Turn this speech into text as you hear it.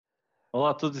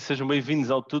Olá a todos e sejam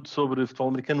bem-vindos ao Tudo sobre Futebol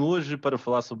Americano hoje para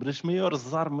falar sobre as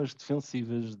maiores armas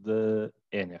defensivas da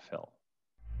NFL.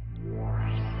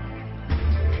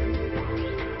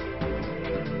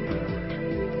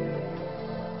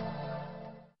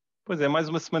 Pois é, mais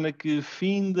uma semana que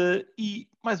finda e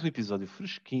mais um episódio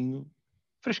fresquinho,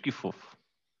 fresco e fofo,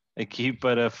 aqui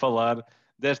para falar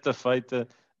desta feita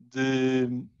de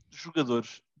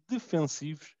jogadores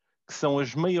defensivos que são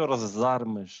as maiores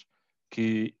armas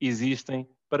que existem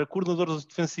para coordenadores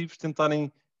defensivos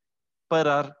tentarem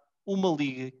parar uma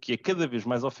liga que é cada vez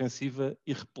mais ofensiva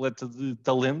e repleta de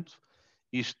talento.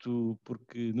 Isto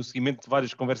porque no seguimento de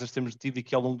várias conversas que temos tido e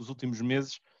que ao longo dos últimos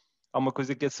meses há uma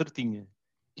coisa que é certinha,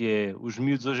 que é os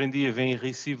miúdos hoje em dia veem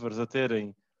receivers a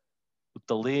terem o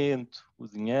talento, o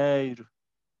dinheiro,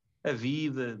 a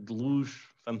vida de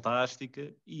luxo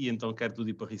fantástica e então quer tudo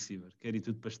ir para receiver, quer ir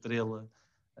tudo para estrela,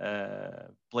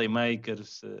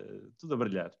 playmakers, tudo a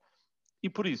brilhar. E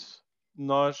por isso,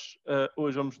 nós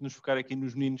hoje vamos nos focar aqui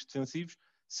nos meninos defensivos,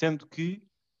 sendo que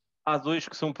há dois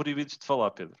que são proibidos de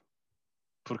falar, Pedro,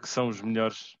 porque são os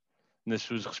melhores nas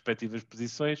suas respectivas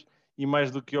posições e mais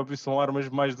do que óbvio são armas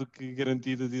mais do que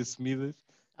garantidas e assumidas.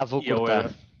 Vou E é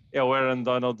cortar. o Aaron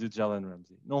Donald e o Jalen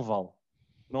Ramsey. Não vale.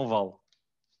 Não vale.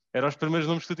 Eram os primeiros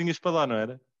nomes que tu tinhas para dar, não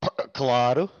era?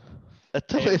 Claro.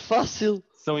 Então é fácil.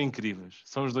 São incríveis.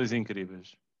 São os dois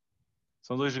incríveis.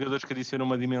 São dois jogadores que adicionam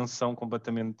uma dimensão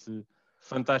completamente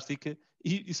fantástica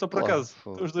e só por Claro. acaso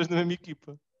estão os dois na mesma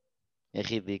equipa. É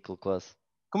ridículo quase.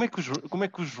 Como é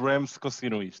que os Rams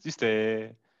conseguiram isto? Isto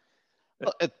é...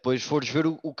 Depois fores ver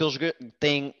o que eles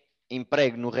têm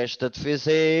emprego no resto da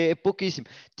defesa é pouquíssimo.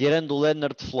 Tirando o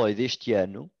Leonard Floyd este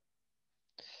ano,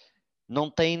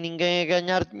 não tem ninguém a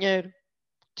ganhar dinheiro.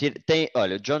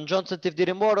 Olha, John Johnson teve de ir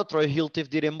embora, o Troy Hill teve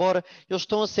de ir embora. Eles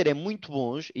estão a serem muito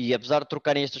bons e apesar de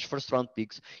trocarem estas first round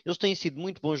picks, eles têm sido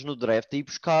muito bons no draft e ir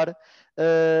buscar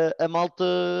a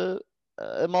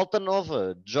malta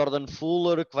nova. Jordan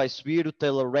Fuller, que vai subir, o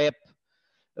Taylor Rapp,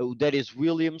 o Darius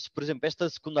Williams, por exemplo, esta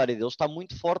secundária deles está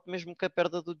muito forte, mesmo com a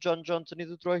perda do John Johnson e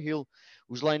do Troy Hill.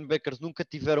 Os linebackers nunca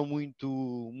tiveram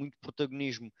muito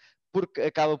protagonismo, porque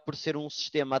acaba por ser um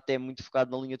sistema até muito focado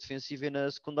na linha defensiva e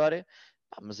na secundária,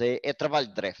 mas é trabalho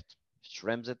de draft. Estes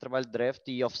Rams é trabalho de draft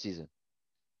e off-season.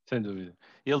 Sem dúvida.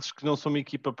 Eles que não são uma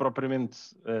equipa propriamente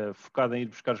focada em ir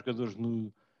buscar jogadores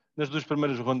nas duas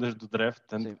primeiras rondas do draft,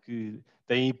 tanto Sim. que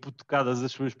têm hipotecadas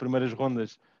as suas primeiras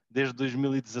rondas desde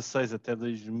 2016 até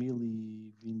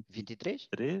 2023,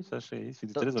 23? acho que é isso,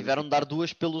 Então, 23 ou tiveram de dar 24.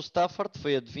 duas pelo Stafford,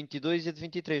 foi a de 22 e a de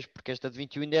 23, porque esta de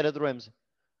 21 ainda era do Ramsey.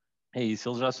 É isso,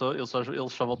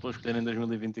 eles só voltam a escolher em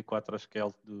 2024, acho que é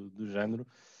algo do género.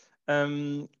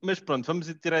 Mas pronto, vamos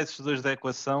tirar esses dois da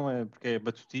equação, porque é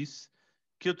batutice.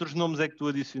 Que outros nomes é que tu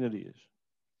adicionarias?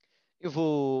 Eu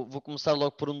vou começar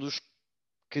logo por um dos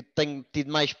que tenho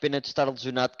tido mais pena de estar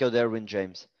lesionado, que é o Derwin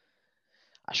James.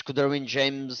 Acho que o Derwin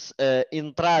James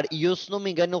entrar, e eu se não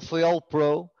me engano ele foi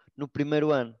All-Pro no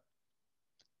primeiro ano.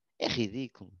 É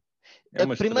ridículo. É A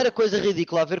uma primeira estrela. coisa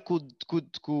ridícula a ver com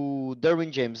o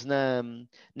Derwin James na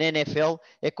NFL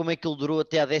é como é que ele durou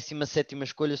até à 17ª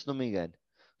escolha, se não me engano.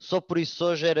 Só por isso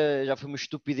só já foi uma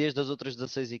estupidez das outras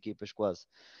 16 equipas, quase.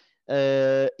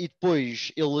 E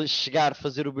depois ele chegar a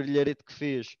fazer o brilharete que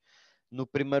fez no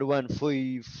primeiro ano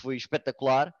foi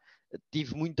espetacular.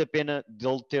 Tive muita pena de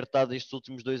ele ter estado estes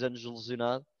últimos 2 anos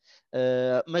lesionado.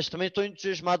 Mas também estou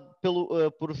entusiasmado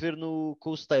por ver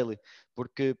com o Staley,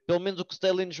 porque pelo menos o que o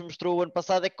Staley nos mostrou o ano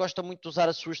passado é que gosta muito de usar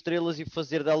as suas estrelas e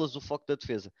fazer delas o foco da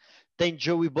defesa. Tem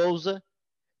Joey Bosa,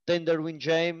 tem Derwin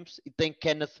James e tem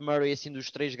Kenneth Murray, assim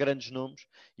dos três grandes nomes,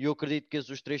 e eu acredito que esses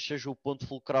os três sejam o ponto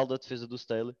fulcral da defesa do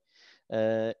Staley.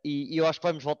 E eu acho que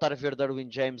vamos voltar a ver Derwin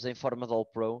James em forma de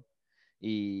All-Pro,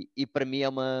 e para mim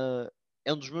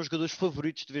é um dos meus jogadores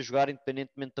favoritos de ver jogar,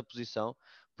 independentemente da posição.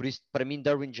 Por isso, para mim,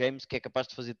 Derwin James, que é capaz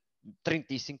de fazer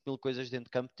 35 mil coisas dentro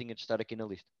de campo, tinha de estar aqui na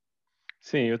lista.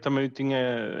 Sim, eu também o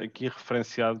tinha aqui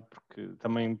referenciado, porque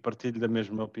também partilho da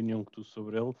mesma opinião que tu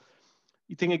sobre ele.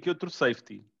 E tenho aqui outro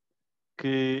safety,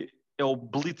 que é o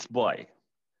Blitz Boy.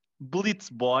 Blitz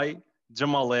Boy,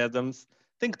 Jamal Adams,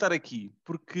 tem que estar aqui,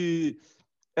 porque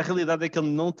a realidade é que ele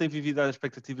não tem vivido as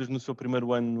expectativas no seu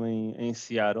primeiro ano em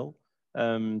Seattle.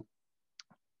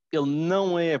 Ele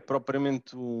não é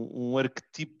propriamente um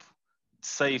arquetipo de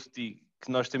safety que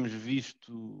nós temos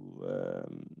visto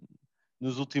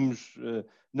nos últimos.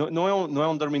 Não é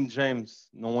um Derwin James,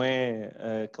 não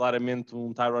é claramente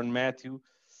um Tyrann Mathieu,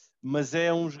 mas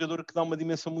é um jogador que dá uma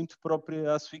dimensão muito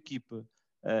própria à sua equipa.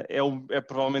 É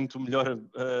provavelmente o melhor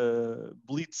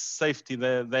blitz safety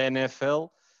da NFL.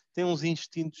 Tem uns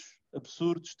instintos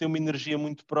absurdos, tem uma energia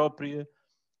muito própria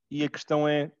e a questão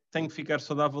é, tem que ficar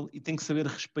saudável e tem que saber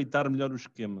respeitar melhor o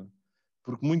esquema.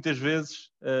 Porque muitas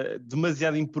vezes,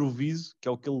 demasiado improviso, que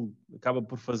é o que ele acaba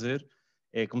por fazer,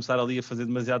 é começar ali a fazer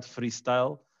demasiado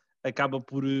freestyle, acaba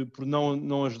por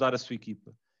não ajudar a sua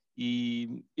equipa.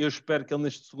 E eu espero que ele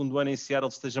neste segundo ano em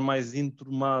Seattle esteja mais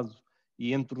enturmado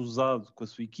e entrosado com a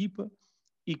sua equipa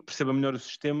e que perceba melhor o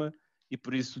sistema, e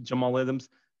por isso Jamal Adams,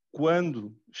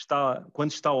 quando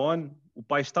está on, o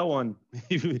pai está on.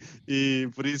 e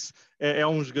por isso é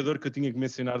um jogador que eu tinha que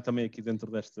mencionar também aqui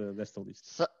dentro desta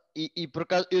lista. E por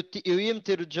acaso, eu ia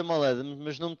meter o Jamal Adams,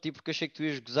 mas não meti porque achei que tu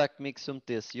ias gozar comigo se eu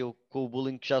metesse. E eu, com o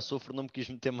bullying que já sofro, não me quis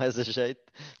meter mais a jeito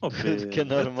do que é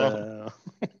normal. Então...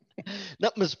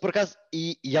 Não, mas por acaso,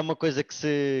 e há uma coisa que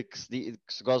se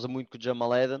goza muito com o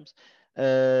Jamal Adams,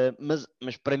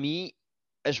 mas para mim,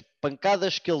 as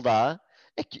pancadas que ele dá,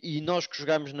 e nós que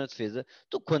jogamos na defesa,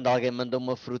 tu quando alguém manda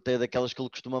uma fruta daquelas que ele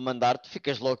costuma mandar, tu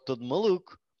ficas logo todo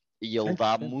maluco. E ele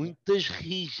dá 100%. muitas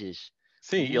rijas.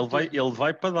 Sim, ele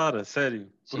vai para dar, a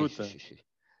sério, fruta. Sim.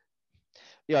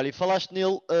 E olha, e falaste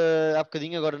nele há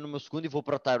bocadinho, agora no meu segundo, e vou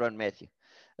para o Tyrann Mathieu.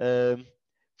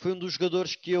 Foi um dos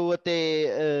jogadores que eu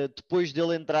até, depois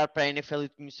dele entrar para a NFL e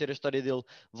de conhecer a história dele,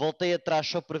 voltei atrás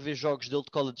só para ver jogos dele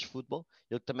de college football.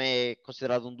 Ele também é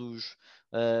considerado um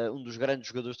dos grandes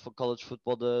jogadores de college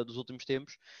football dos últimos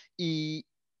tempos. E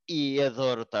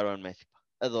adoro o Tyrann Mathieu.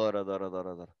 Adoro.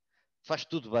 Faz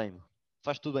tudo bem, meu.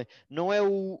 Faz tudo bem. Não é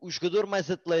o jogador mais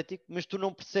atlético, mas tu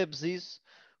não percebes isso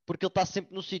porque ele está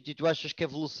sempre no sítio e tu achas que é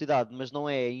velocidade, mas não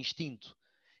é, é instinto.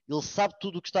 Ele sabe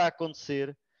tudo o que está a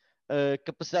acontecer,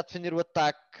 capacidade de defender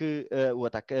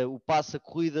o passe, a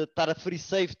corrida, estar a free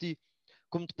safety,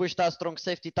 como depois está a strong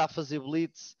safety, está a fazer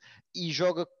blitz e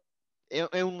joga.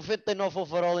 É um 99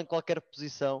 overall em qualquer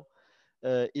posição.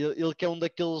 Ele que é um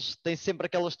daqueles, tem sempre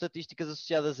aquelas estatísticas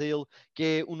associadas a ele, que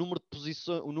é o número de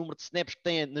posições, o número de snaps que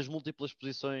tem nas múltiplas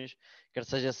posições, quer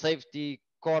seja safety,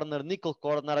 corner, nickel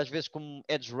corner, às vezes como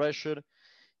edge rusher.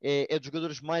 É dos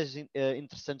jogadores mais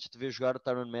interessantes de ver jogar, o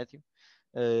Tyrann Mathieu.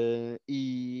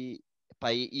 E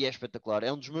é espetacular.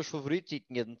 É um dos meus favoritos e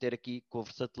tinha de meter aqui, com a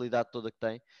versatilidade toda que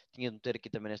tem, tinha de meter aqui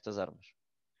também nestas armas.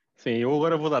 Sim, eu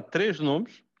agora vou dar 3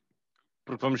 nomes,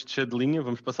 porque vamos descer de linha,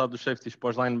 vamos passar dos safeties para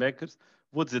os linebackers.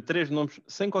 Vou dizer 3 nomes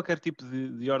sem qualquer tipo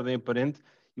de ordem aparente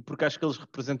e porque acho que eles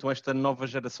representam esta nova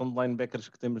geração de linebackers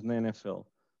que temos na NFL.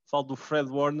 Falo do Fred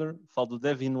Warner, falo do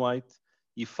Devin White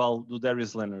e falo do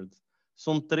Darius Leonard.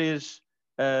 São 3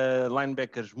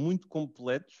 linebackers muito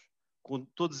completos, com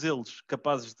todos eles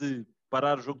capazes de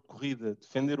parar o jogo de corrida,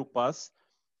 defender o passe.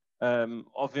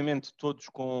 Obviamente todos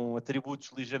com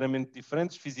atributos ligeiramente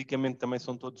diferentes, fisicamente também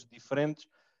são todos diferentes,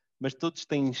 mas todos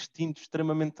têm instintos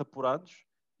extremamente apurados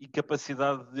e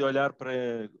capacidade de olhar para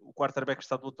o quarterback que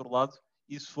está do outro lado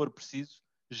e, se for preciso,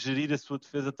 gerir a sua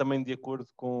defesa também de acordo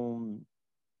com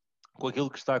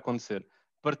aquilo que está a acontecer.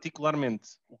 Particularmente,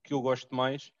 o que eu gosto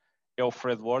mais é o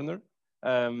Fred Warner.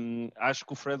 Acho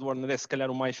que o Fred Warner é se calhar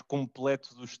o mais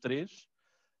completo dos 3.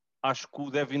 Acho que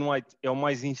o Devin White é o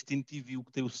mais instintivo e o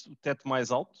que tem o teto mais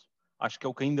alto. Acho que é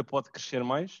o que ainda pode crescer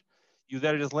mais. E o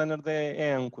Darius Leonard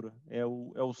é a âncora, é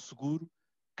o seguro.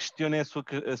 Questiona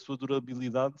a sua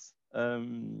durabilidade,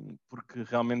 porque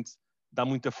realmente dá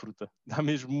muita fruta. Dá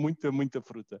mesmo muita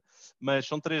fruta. Mas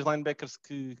são 3 linebackers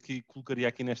que colocaria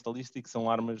aqui nesta lista e que são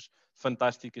armas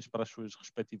fantásticas para as suas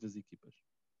respectivas equipas.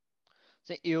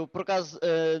 Sim, eu por acaso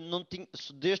não tinha,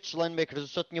 destes linebackers eu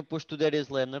só tinha posto o Darius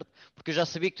Leonard, porque eu já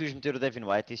sabia que tu ias meter o Devin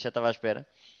White, isso já estava à espera.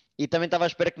 E também estava à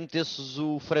espera que metesses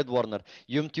o Fred Warner.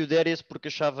 E eu meti o Darius porque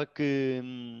achava que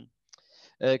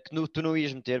tu não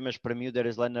ias meter, mas para mim o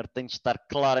Darius Leonard tem de estar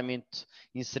claramente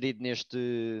inserido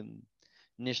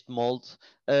neste molde.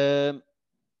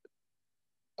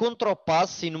 Contra o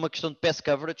passe e numa questão de pass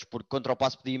coverage, porque contra o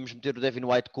passe podíamos meter o Devin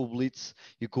White com o blitz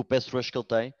e com o pass rush que ele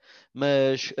tem,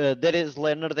 mas Darius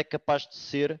Leonard é capaz de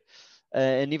ser,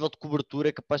 a nível de cobertura,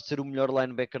 é capaz de ser o melhor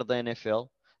linebacker da NFL,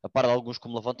 a par de alguns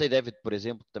como Lavonte David, por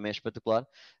exemplo, que também é espetacular,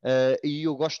 e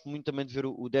eu gosto muito também de ver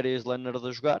o Darius Leonard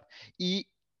a jogar, e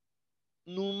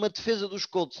numa defesa dos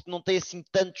Colts que não tem assim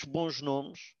tantos bons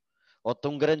nomes, ou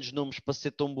tão grandes nomes para ser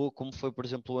tão boa como foi, por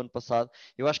exemplo, o ano passado,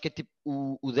 eu acho que é tipo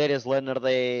o Darius Leonard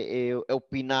é o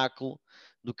pináculo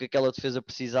do que aquela defesa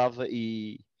precisava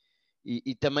e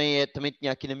também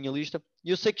tinha aqui na minha lista.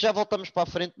 E eu sei que já voltamos para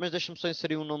a frente, mas deixa-me só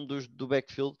inserir o nome do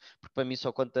backfield, porque para mim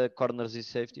só conta corners e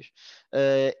safeties,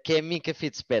 que é Minkah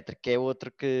Fitzpatrick, que é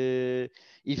outro que.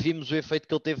 E vimos o efeito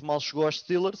que ele teve mal chegou aos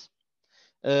Steelers.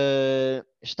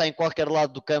 Está em qualquer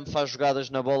lado do campo, faz jogadas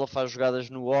na bola, faz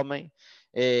jogadas no homem,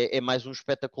 é mais um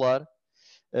espetacular.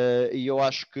 E eu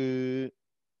acho que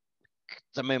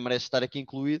também merece estar aqui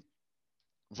incluído.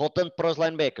 voltando para os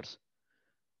linebackers,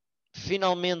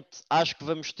 finalmente acho que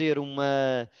vamos ter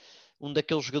um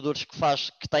daqueles jogadores que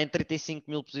está em 35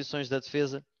 mil posições da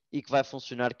defesa e que vai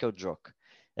funcionar, que é o Jock.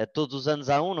 Todos os anos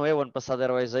há um, não é? O ano passado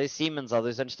era o Isaiah Simmons, há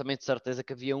 2 anos também de certeza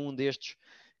que havia um destes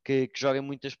que joga em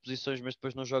muitas posições, mas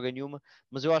depois não joga nenhuma.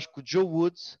 Mas eu acho que o Joe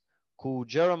Woods, com o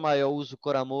Jeremiah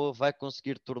Owusu-Koramoah, vai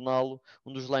conseguir torná-lo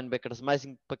um dos linebackers mais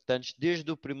impactantes desde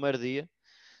o primeiro dia.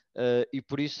 E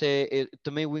por isso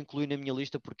também o incluí na minha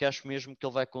lista, porque acho mesmo que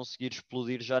ele vai conseguir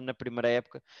explodir já na primeira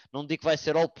época. Não digo que vai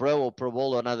ser All-Pro ou Pro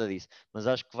Bowl ou nada disso, mas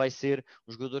acho que vai ser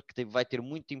um jogador que vai ter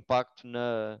muito impacto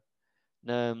na,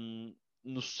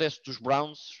 no sucesso dos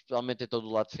Browns, especialmente em todo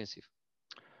o lado defensivo.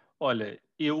 Olha,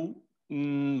 eu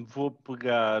vou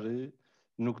pegar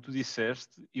no que tu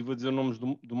disseste e vou dizer os nomes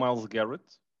do Myles Garrett,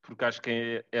 porque acho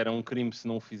que era um crime se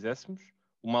não o fizéssemos.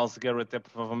 O Myles Garrett é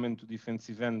provavelmente o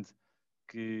defensive end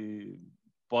que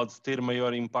pode ter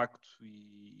maior impacto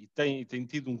e tem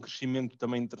tido um crescimento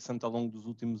também interessante ao longo dos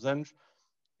últimos anos.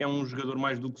 É um jogador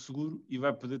mais do que seguro e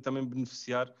vai poder também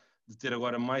beneficiar de ter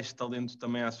agora mais talento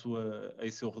também a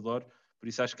seu redor. Por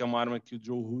isso acho que é uma arma que o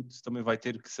Joe Woods também vai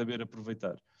ter que saber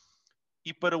aproveitar.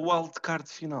 E para o wildcard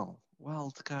final,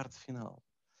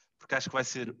 porque acho que vai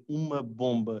ser uma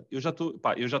bomba. Eu já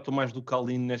estou mais do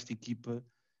Kalin nesta equipa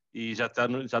e já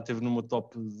esteve numa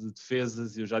top de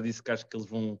defesas e eu já disse que acho que eles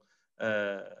vão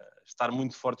estar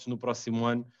muito fortes no próximo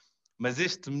ano. Mas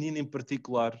este menino em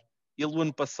particular, ele o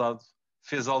ano passado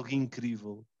fez algo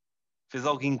incrível.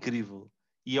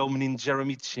 E é o menino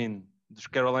Jeremy Chin, dos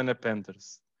Carolina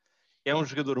Panthers. É um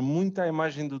jogador muito à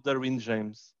imagem do Derwin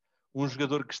James, um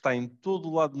jogador que está em todo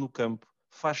o lado no campo,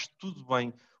 faz tudo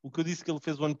bem. O que eu disse que ele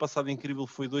fez o ano passado incrível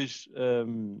foram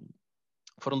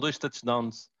 2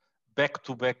 touchdowns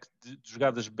back-to-back, de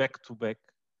jogadas back-to-back,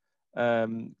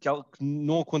 que é algo que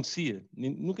não acontecia,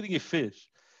 nunca ninguém fez.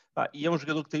 E é um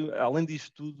jogador que tem, além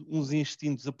disto tudo, uns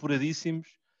instintos apuradíssimos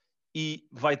e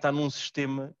vai estar num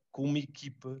sistema com uma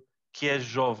equipa que é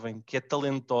jovem, que é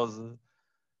talentosa.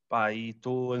 E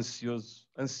estou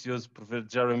ansioso por ver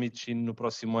Jeremy Chin no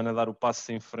próximo ano a dar o passo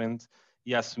em frente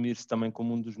e a assumir-se também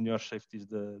como um dos melhores safeties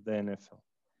da NFL.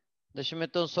 Deixa-me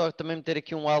então só também meter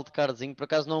aqui um wildcardzinho. Por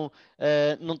acaso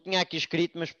não tinha aqui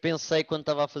escrito, mas pensei quando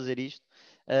estava a fazer isto.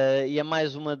 E é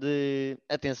mais uma de.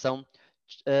 Atenção,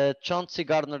 Chauncey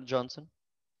Gardner-Johnson.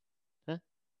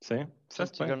 Sim,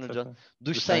 Chauncey Gardner-Johnson.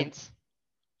 Dos Saints. Saints.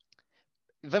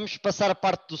 Vamos passar a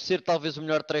parte do ser talvez o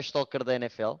melhor trash talker da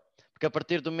NFL. Porque a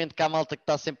partir do momento que há malta que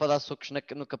está sempre a dar socos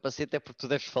no capacete é porque tu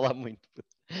deves falar muito.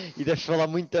 E deves falar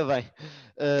muito bem.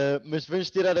 Mas vamos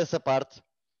tirar essa parte.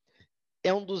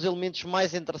 É um dos elementos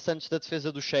mais interessantes da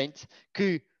defesa do Saints,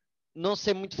 que não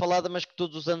sei muito falada, mas que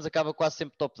todos os anos acaba quase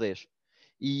sempre top 10.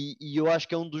 E eu acho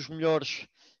que é um dos melhores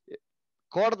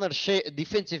corners,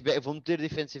 defensive back, vou meter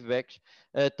defensive backs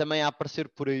também a aparecer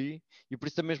por aí, e por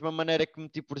isso da mesma maneira que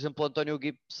meti, por exemplo, o Antonio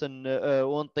Gibson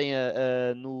ontem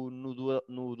no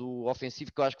do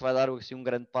ofensivo, que eu acho que vai dar assim, um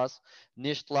grande passo.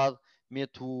 Neste lado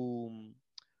meto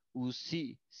o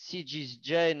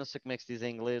CGJ, não sei como é que se diz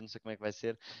em inglês, não sei como é que vai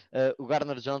ser, o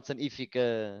Gardner Johnson, e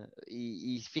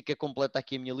fica completa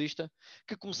aqui a minha lista,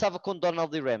 que começava com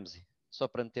Donald e Ramsey, só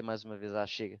para meter mais uma vez à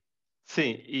chega.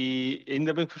 Sim, e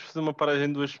ainda bem que foste fazer uma paragem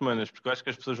de 2 semanas, porque eu acho que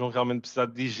as pessoas vão realmente precisar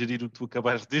de digerir o que tu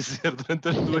acabaste de dizer durante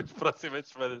as 2 próximas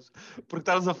semanas. Porque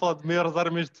estavas a falar de maiores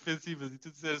armas defensivas e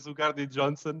tu disseres o Gardner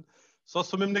Johnson, só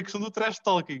sou mesmo na questão do trash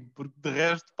talking, porque de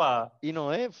resto, E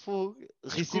não é?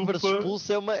 Receivers desculpa.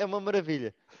 expulso é uma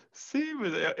maravilha. Sim,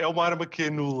 mas é uma arma que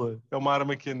anula. É uma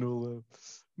arma que anula.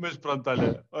 Mas pronto,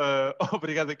 olha,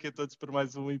 obrigado aqui a todos por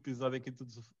mais um episódio aqui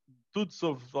tudo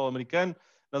sobre futebol americano.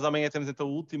 Nós amanhã temos então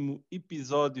o último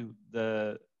episódio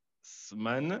da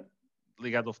semana,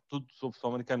 ligado ao tudo sobre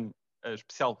futebol americano,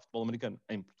 especial futebol americano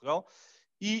em Portugal.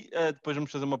 E depois vamos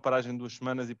fazer uma paragem de 2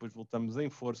 semanas e depois voltamos em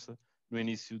força no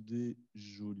início de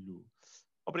julho.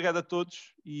 Obrigado a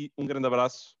todos e um grande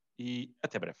abraço e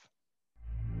até breve.